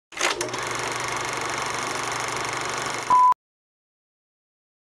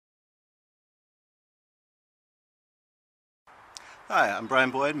Hi, I'm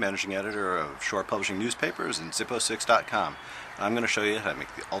Brian Boyd, Managing Editor of Shore Publishing Newspapers and Zippo6.com. I'm going to show you how to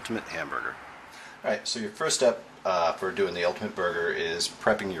make the ultimate hamburger. Alright, so your first step for doing the ultimate burger is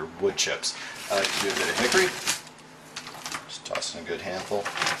prepping your wood chips. I like to do a bit of hickory, just toss in a good handful,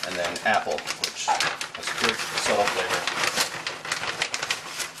 and then apple, which has a good subtle flavor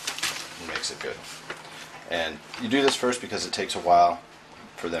and makes it good. And you do this first because it takes a while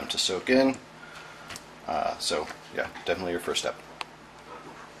for them to soak in. So yeah, definitely your first step.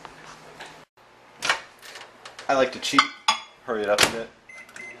 I like to cheat, hurry it up a bit.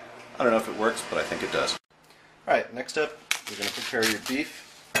 I don't know if it works, but I think it does. Alright, next up, you're going to prepare your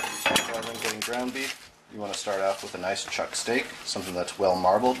beef. Rather than getting ground beef, you want to start off with a nice chuck steak, something that's well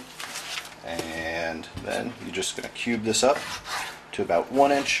marbled. And then you're just going to cube this up to about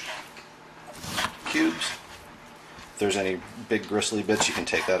 1-inch cubes. If there's any big gristly bits, you can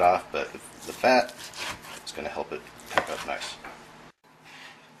take that off, but the fat is going to help it cook up nice.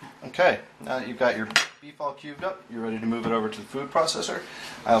 Okay, now that you've got your beef all cubed up, you're ready to move it over to the food processor.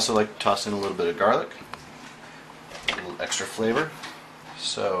 I also like to toss in a little bit of garlic, a little extra flavor.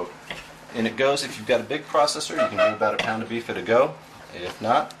 So in it goes. If you've got a big processor, you can do about a pound of beef at a go. If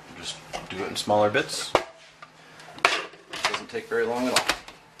not, just do it in smaller bits. It doesn't take very long at all.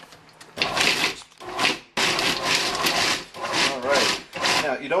 Alright,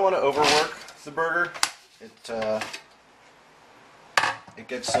 now you don't want to overwork the burger. It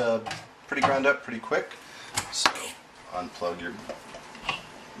gets pretty ground up pretty quick, so unplug your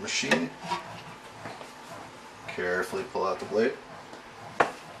machine, carefully pull out the blade,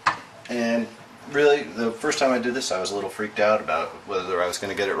 and really the first time I did this I was a little freaked out about whether I was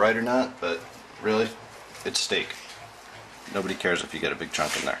going to get it right or not, but really it's steak. Nobody cares if you get a big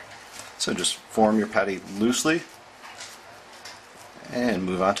chunk in there. So just form your patty loosely and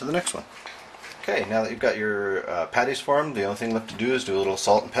move on to the next one. Okay, now that you've got your patties formed, the only thing left to do is do a little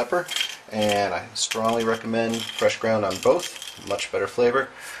salt and pepper, and I strongly recommend fresh ground on both, much better flavor.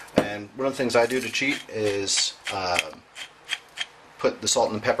 And one of the things I do to cheat is put the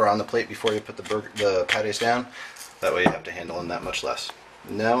salt and pepper on the plate before you put the patties down. That way you have to handle them that much less.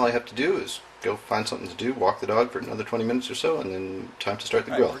 Now all I have to do is go find something to do, walk the dog for another 20 minutes or so, and then time to start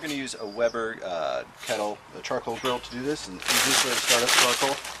the grill. We're going to use a Weber kettle, a charcoal grill to do this, and the easiest way to start up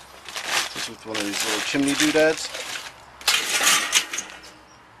charcoal is with one of these little chimney doodads.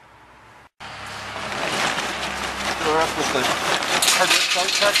 Fill her up with the hard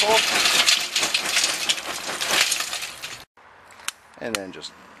charcoal, and then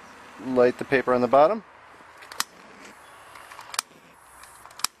just light the paper on the bottom.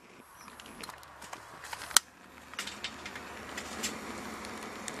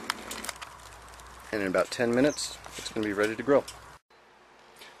 And in about 10 minutes, it's going to be ready to grill.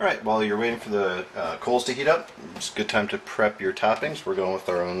 Alright, while you're waiting for the coals to heat up, it's a good time to prep your toppings. We're going with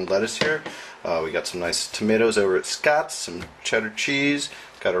our own lettuce here. We got some nice tomatoes over at Scott's, some cheddar cheese,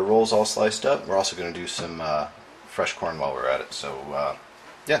 got our rolls all sliced up. We're also going to do some fresh corn while we're at it. So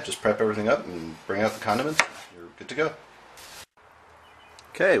yeah, just prep everything up and bring out the condiments. You're good to go.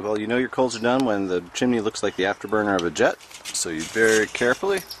 Okay, well, you know your coals are done when the chimney looks like the afterburner of a jet. So you very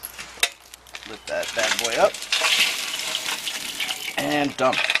carefully lift that bad boy up and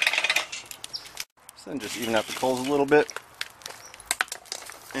dump. So then just even out the coals a little bit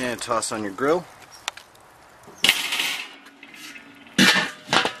and toss on your grill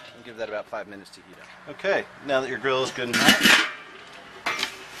and give that about 5 minutes to heat up. Okay, now that your grill is good and hot,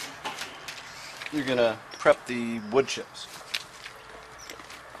 you're going to prep the wood chips.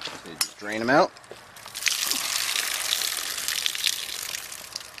 So you just drain them out.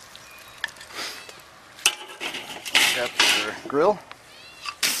 Up your grill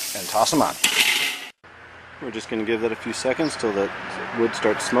and toss them on. We're just going to give that a few seconds till the wood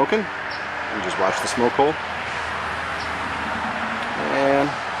starts smoking, and just watch the smoke hole. And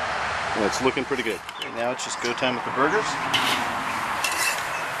it's looking pretty good. Okay, now it's just go time with the burgers.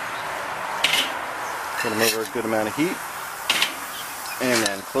 Put them over a good amount of heat, and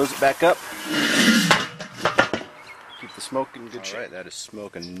then close it back up. Keep the smoke in good shape. Alright, that is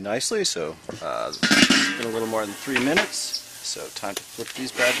smoking nicely, so it's been a little more than 3 minutes, so time to flip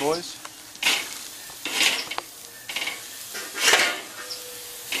these bad boys.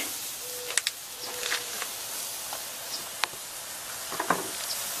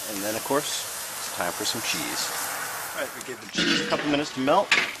 And then of course, it's time for some cheese. Alright, we gave the cheese a couple minutes to melt.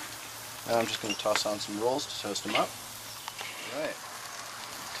 Now I'm just going to toss on some rolls to toast them up. Alright,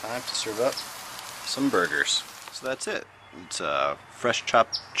 time to serve up some burgers. So that's it. It's a fresh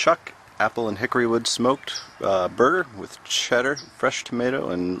chopped chuck, apple and hickory wood smoked burger with cheddar, fresh tomato,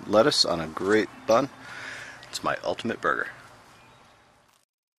 and lettuce on a great bun. It's my ultimate burger.